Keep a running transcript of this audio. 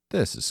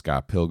This is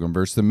Scott Pilgrim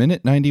vs. the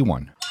Minute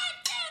 91.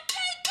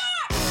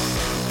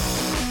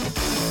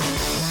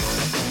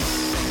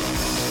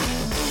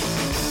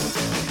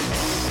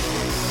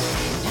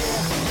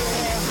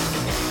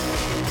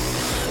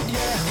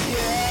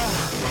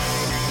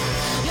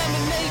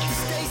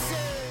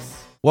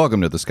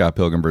 Welcome to the Scott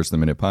Pilgrim vs. the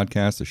Minute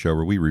podcast, the show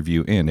where we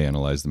review and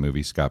analyze the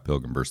movie Scott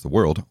Pilgrim vs. the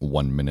World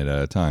 1 minute at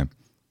a time.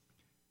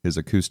 His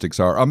acoustics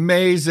are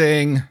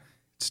amazing.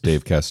 It's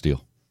Dave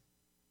Castile.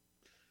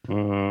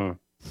 And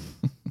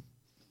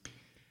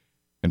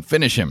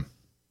finish him,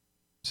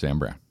 Sam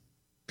Brown.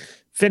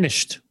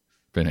 Finished,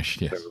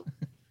 yes.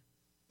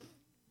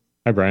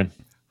 Hi, Brian.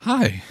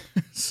 Hi.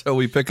 So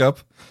we pick up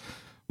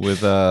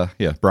with,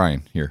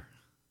 Brian here.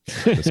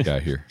 This guy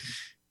here.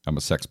 I'm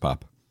a sex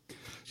pop.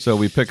 So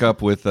we pick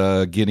up with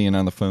Gideon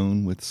on the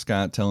phone with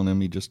Scott telling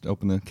him he just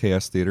opened the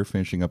Chaos Theater,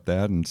 finishing up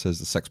that, and says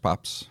the sex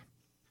pops.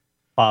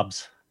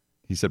 Bobs.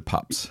 He said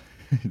pops.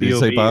 Did he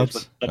say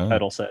pops? The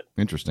title said.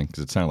 Interesting,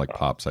 because it sounded like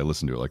pops. I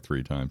listened to it like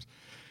 3 times.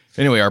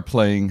 Anyway, are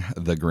playing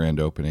the grand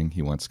opening.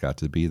 He wants Scott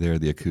to be there.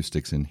 The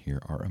acoustics in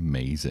here are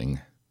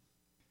amazing.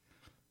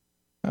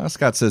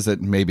 Scott says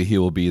that maybe he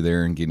will be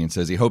there, and Gideon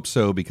says he hopes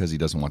so because he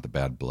doesn't want the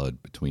bad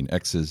blood between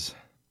exes,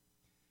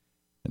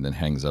 and then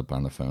hangs up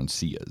on the phone.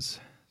 See yas.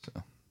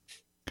 So,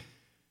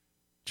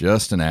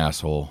 just an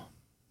asshole.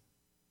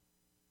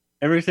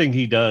 Everything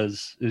he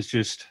does is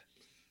just,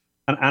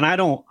 and I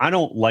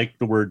don't like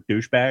the word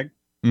douchebag.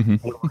 Mm-hmm.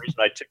 For the reason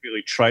I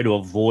typically try to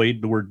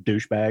avoid the word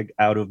douchebag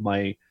out of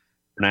my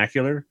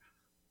vernacular,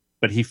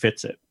 but he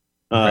fits it.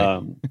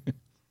 Right.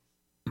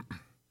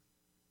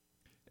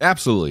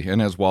 Absolutely.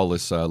 And as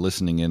Wallace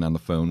listening in on the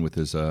phone with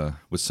his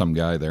with some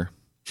guy there,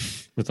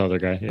 With the other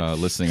guy. Yeah.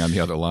 listening on the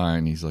other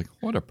line, he's like,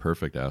 "What a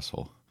perfect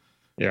asshole."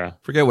 Yeah.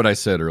 Forget what I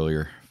said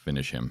earlier.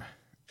 Finish him.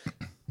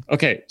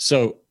 Okay,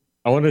 so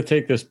I want to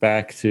take this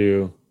back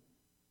to,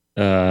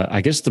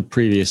 I guess, the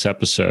previous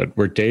episode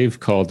where Dave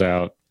called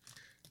out.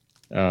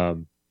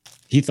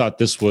 He thought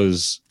this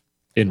was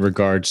in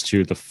regards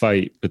to the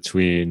fight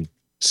between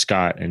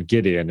Scott and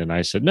Gideon, and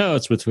I said, no,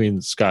 it's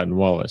between Scott and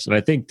Wallace. And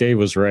I think Dave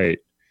was right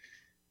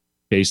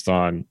based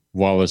on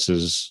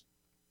Wallace's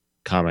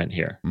comment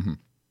here. Mm-hmm.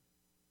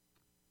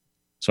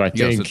 So I think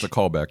yes, it's a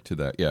callback to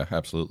that. Yeah,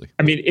 absolutely.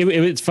 I mean,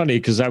 it's funny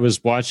because I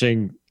was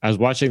watching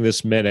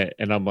this minute,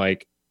 and I'm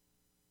like,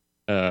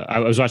 I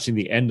was watching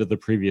the end of the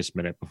previous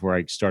minute before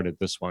I started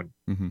this one,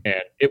 Mm-hmm.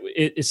 and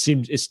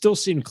it still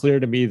seemed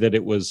clear to me that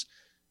it was,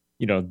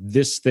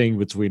 this thing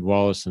between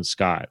Wallace and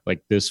Scott,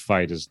 like this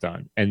fight is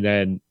done, and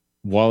then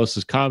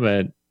Wallace's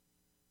comment,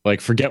 like,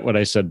 forget what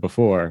I said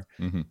before,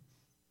 Mm-hmm.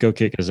 go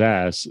kick his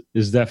ass,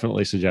 is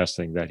definitely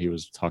suggesting that he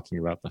was talking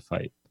about the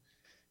fight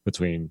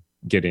between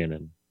Gideon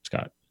and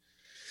Scott.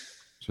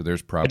 So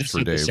there's I props just for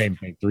said Dave. the same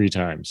thing 3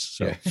 times.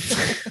 So Yeah.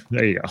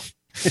 there you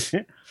go.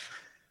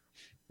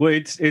 Well,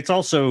 it's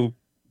also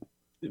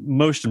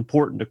most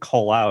important to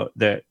call out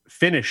that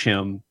finish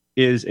him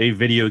is a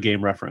video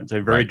game reference,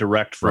 a very Right.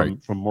 direct from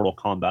Right. Mortal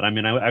Kombat. I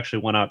mean, I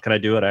actually went out. Can I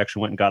do it? I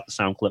actually went and got the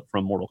sound clip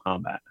from Mortal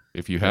Kombat.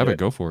 If you have it,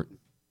 go for it. Can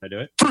I do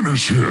it?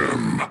 Finish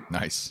him.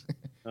 Nice.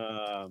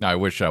 Um, Now, I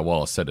wish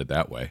Wallace said it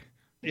that way.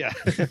 Yeah.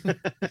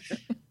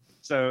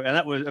 So, and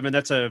that was, I mean,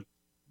 that's a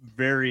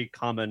very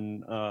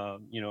common, what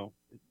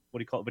do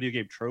you call it? Video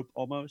game trope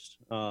almost.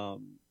 Yeah,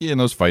 in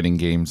those fighting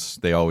games,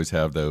 they always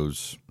have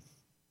those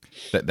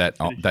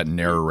that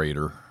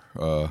narrator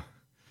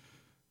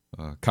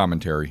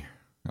commentary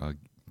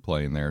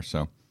playing there.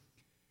 So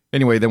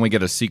anyway, then we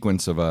get a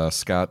sequence of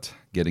Scott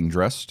getting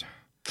dressed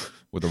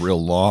with a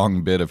real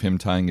long bit of him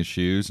tying his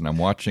shoes, and I'm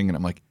watching, and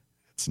I'm like,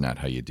 that's not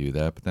how you do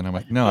that. But then I'm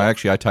like, no,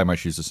 actually, I tie my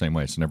shoes the same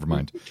way, so never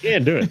mind. You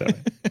can't do it though.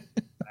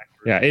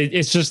 Yeah,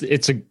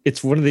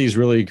 it's one of these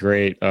really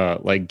great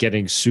like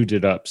getting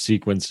suited up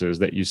sequences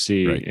that you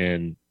see Right.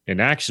 in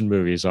action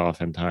movies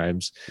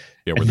oftentimes.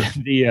 Yeah, And where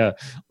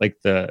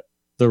then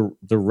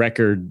the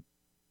record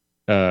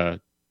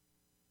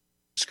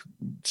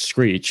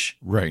screech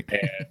right.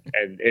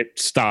 and it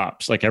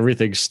stops, like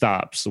everything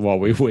stops while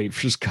we wait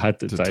for Scott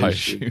to tie his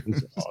shoes.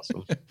 It's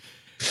awesome.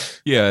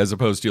 Yeah, as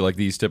opposed to like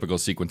these typical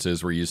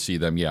sequences where you see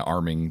them,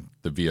 arming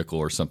the vehicle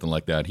or something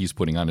like that. He's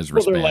putting on his Well,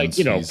 wristbands.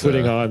 they're like, He's,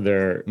 putting on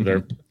their,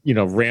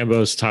 mhm.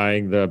 Rambo's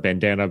tying the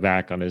bandana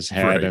back on his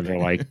head, Right. and they're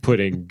like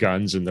putting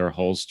guns in their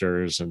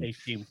holsters and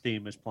A-Team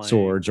theme is playing.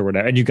 swords or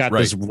whatever. And you got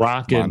this Right.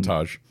 rockin'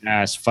 montage.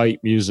 ass fight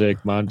music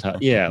montage.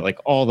 Yeah, like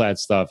all that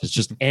stuff is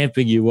just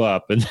amping you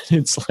up, and then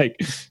it's like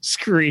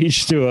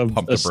screech to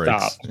Pump a the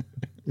brakes. stop.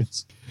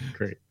 It's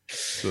great.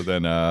 So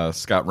then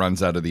Scott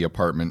runs out of the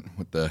apartment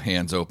with the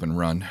hands open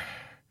run. I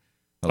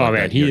Oh, like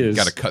man, that. he You is-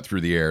 got to cut through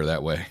the air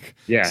that way.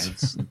 Yeah,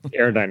 it's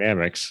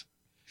aerodynamics.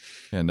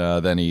 And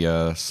then he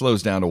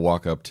slows down to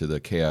walk up to the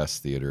Chaos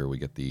Theater. We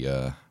get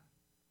the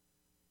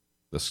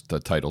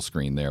title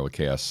screen there with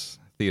Chaos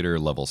Theater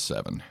Level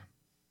 7.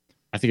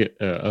 I think it.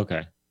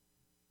 Okay,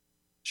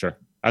 sure.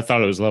 I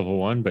thought it was level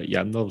 1, but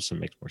yeah, level 7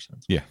 makes more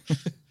sense. Yeah.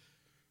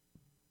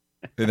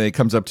 And then he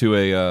comes up to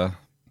a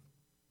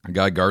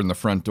guy guarding the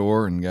front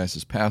door, and the guy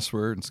says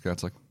password, and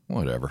Scott's like,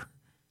 whatever.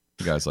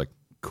 The guy's like,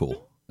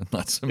 cool. and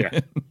lets him Yeah.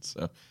 in.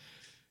 So,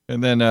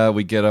 and then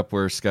we get up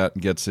where Scott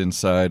gets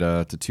inside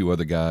to two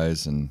other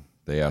guys, and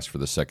they ask for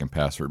the second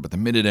password. But the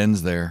minute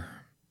ends there.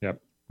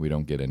 Yep. We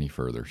don't get any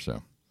further.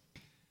 So,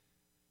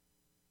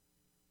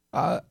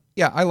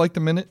 yeah, I like the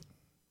minute.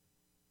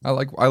 I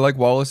like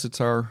Wallace.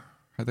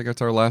 I think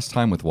it's our last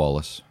time with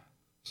Wallace.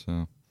 So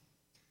I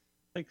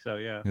think so.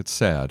 Yeah. it's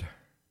sad.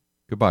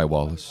 Goodbye,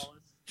 Wallace.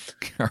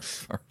 our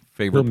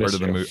favorite We'll part miss of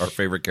the you. movie, our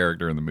favorite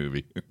character in the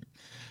movie.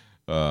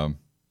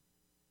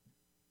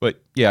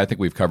 But yeah, I think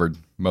we've covered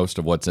most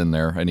of what's in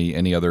there.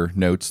 Any other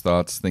notes,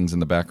 thoughts, things in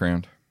the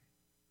background?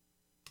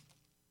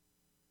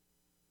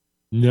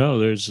 No,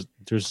 there's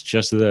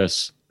just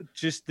this.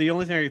 Just the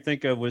only thing I could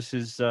think of was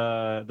his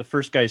the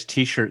first guy's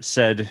T-shirt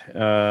said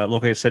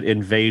looked like it said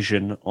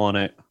invasion on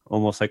it,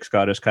 almost like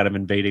Scott is kind of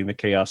invading the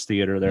Chaos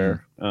Theater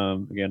there.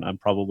 Again, I'm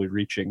probably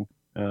reaching,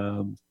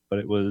 but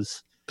it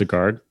was The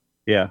guard.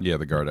 yeah, Yeah,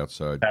 the guard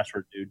outside.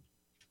 password dude.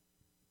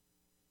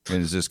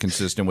 And is this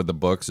consistent with the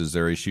books? Is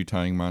there a shoe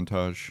tying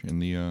montage in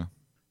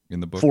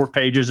the book? 4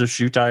 pages of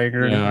shoe tying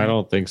or No, anything. I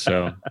don't think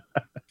so.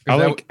 That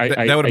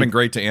would have been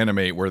great to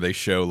animate, where they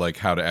show like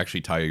how to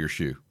actually tie your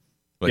shoe.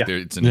 Like Yeah.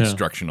 it's an Yeah.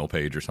 instructional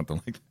page or something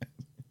like that.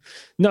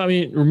 No, I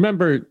mean,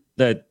 remember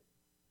that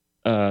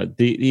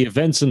the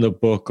events in the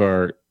book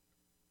are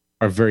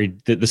very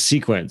the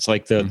sequence,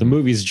 like the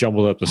movies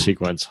jumbled up the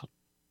sequence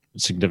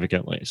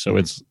significantly. So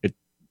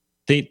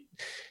they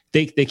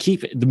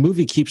keep the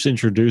movie keeps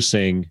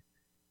introducing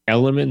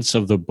elements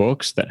of the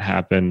books that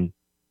happen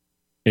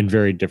in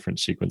very different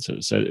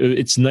sequences.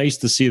 It's nice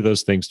to see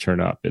those things turn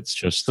up. It's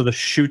just So the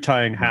shoe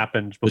tying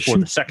happened before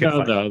the second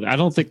fight. No, I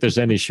don't think there's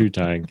any shoe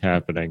tying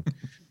happening,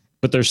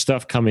 but there's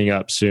stuff coming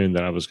up soon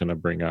that I was going to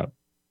bring up.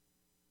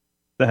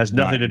 That has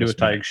nothing Not to do this with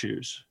tying minute.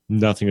 shoes.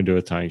 Nothing to do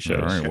with tying shows.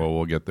 All right, well,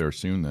 we'll get there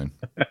soon then.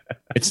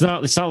 It's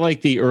not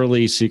like the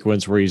early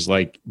sequence where he's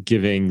like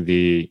giving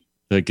the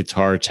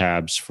guitar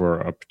tabs for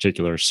a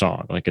particular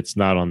song. Like it's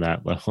not on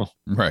that level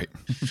Right,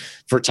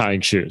 for tying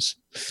shoes.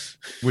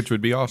 which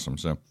would be awesome.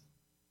 So,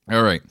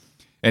 all right.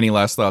 Any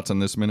last thoughts on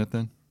this minute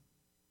then?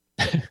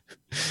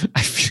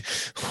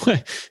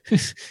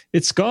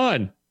 It's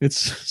gone. It's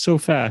so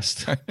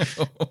fast.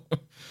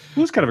 It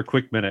was kind of a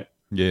quick minute.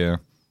 Yeah.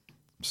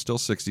 Still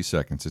 60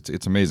 seconds.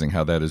 It's amazing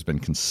how that has been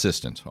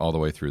consistent all the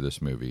way through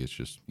this movie. It's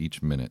just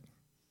each minute.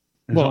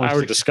 Well, Only our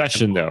 60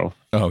 discussion though.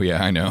 Oh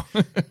yeah, I know.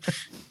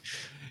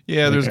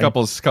 Yeah, there's Okay.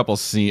 a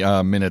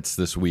couple minutes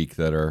this week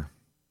that are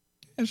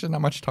there's just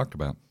not much talked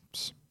about.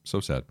 It's so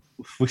sad.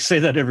 We say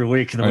that every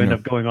week, and I then we end know.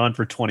 up going on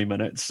for 20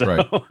 minutes. So.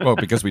 Right. Well,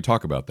 because we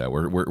talk about that.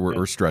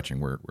 We're stretching.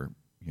 We're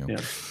you know.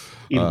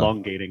 Yeah.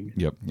 Elongating.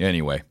 Yep.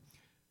 Anyway,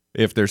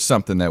 if there's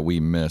something that we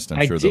missed, I'm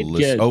I sure the did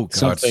list. get Oh God,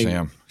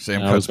 something-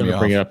 Sam I was cuts going me to off.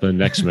 bring it up in the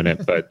next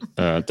minute,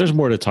 but there's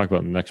more to talk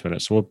about in the next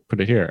minute, so we'll put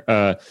it here.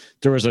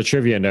 There was a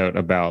trivia note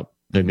about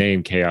the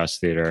name Chaos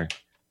Theater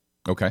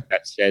Okay.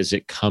 that says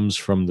it comes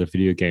from the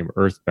video game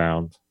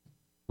Earthbound,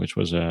 which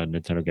was a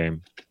Nintendo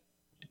game.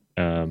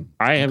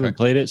 I haven't Okay.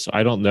 played it, so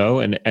I don't know,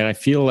 and I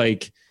feel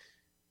like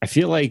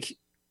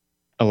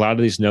a lot of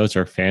these notes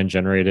are fan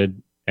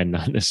generated and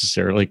not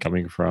necessarily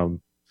coming from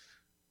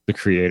the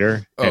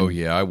creator. Oh And,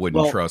 yeah, I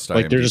wouldn't well, trust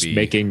like IMDb. they're just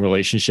making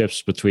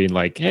relationships between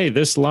like, hey,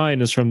 this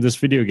line is from this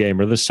video game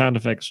or this sound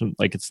effects from,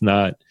 like it's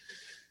not.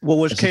 Well,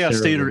 was Chaos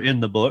necessarily- Theater in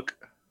the book?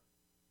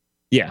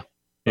 Yeah,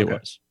 it Okay.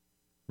 was.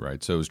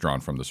 Right. So it was drawn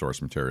from the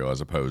source material as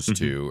opposed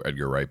Mm-hmm. to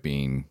Edgar Wright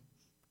being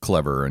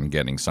clever and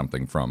getting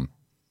something from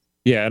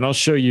Yeah, and I'll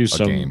show you a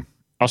some. game.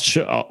 I'll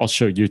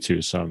show you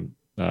two some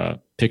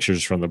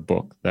pictures from the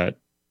book that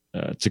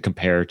to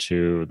compare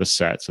to the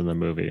sets in the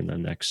movie in the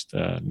next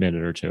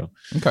minute or two,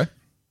 Okay.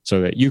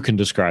 so that you can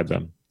describe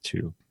them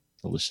to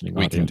the listening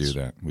We audience. can do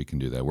that. We can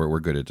do that. We're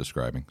good at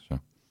describing. So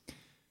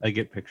I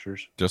get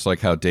pictures. just like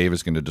how Dave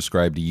is going to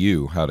describe to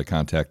you how to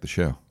contact the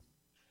show.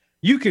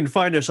 You can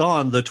find us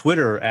on the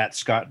Twitter at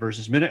Scott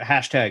versus Minute,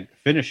 hashtag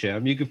finish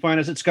him. You can find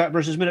us at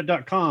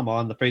scottversusminute.com,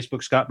 on the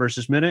Facebook Scott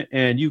versus Minute,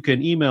 and you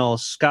can email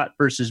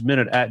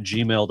scottversusminute at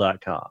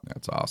gmail.com.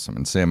 That's awesome.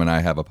 And Sam and I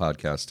have a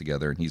podcast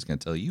together, and he's going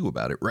to tell you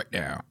about it right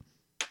now.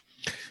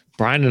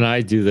 Brian and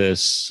I do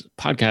this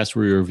podcast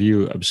where we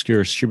review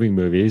obscure streaming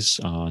movies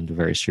on the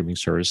various streaming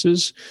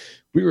services.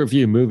 We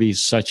review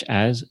movies such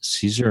as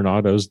Caesar and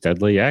Otto's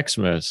Deadly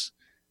Xmas.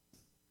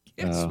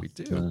 Yes, we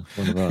do.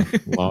 One of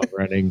the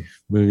long-running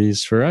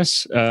movies for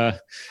us.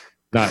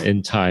 Not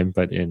in time,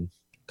 but in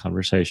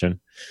conversation.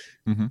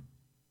 Mhm.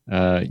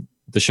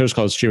 The show's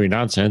called Streaming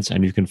Nonsense,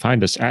 and you can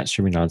find us at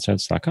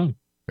streamingnonsense.com.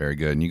 Very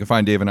good. And you can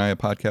find Dave and I at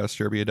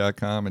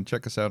podcastderbia.com and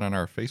check us out on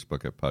our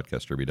Facebook at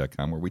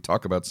podcastderbia.com, where we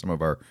talk about some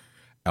of our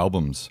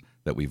albums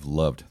that we've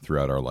loved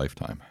throughout our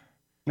lifetime.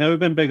 Now, we've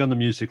been big on the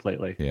music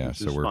lately. Yeah, which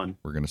so is fun.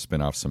 we're going to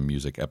spin off some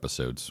music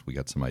episodes. We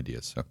got some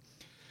ideas. So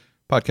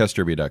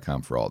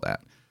podcastderbia.com for all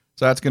that.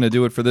 So that's going to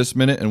do it for this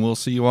minute, and we'll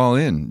see you all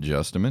in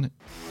just a minute.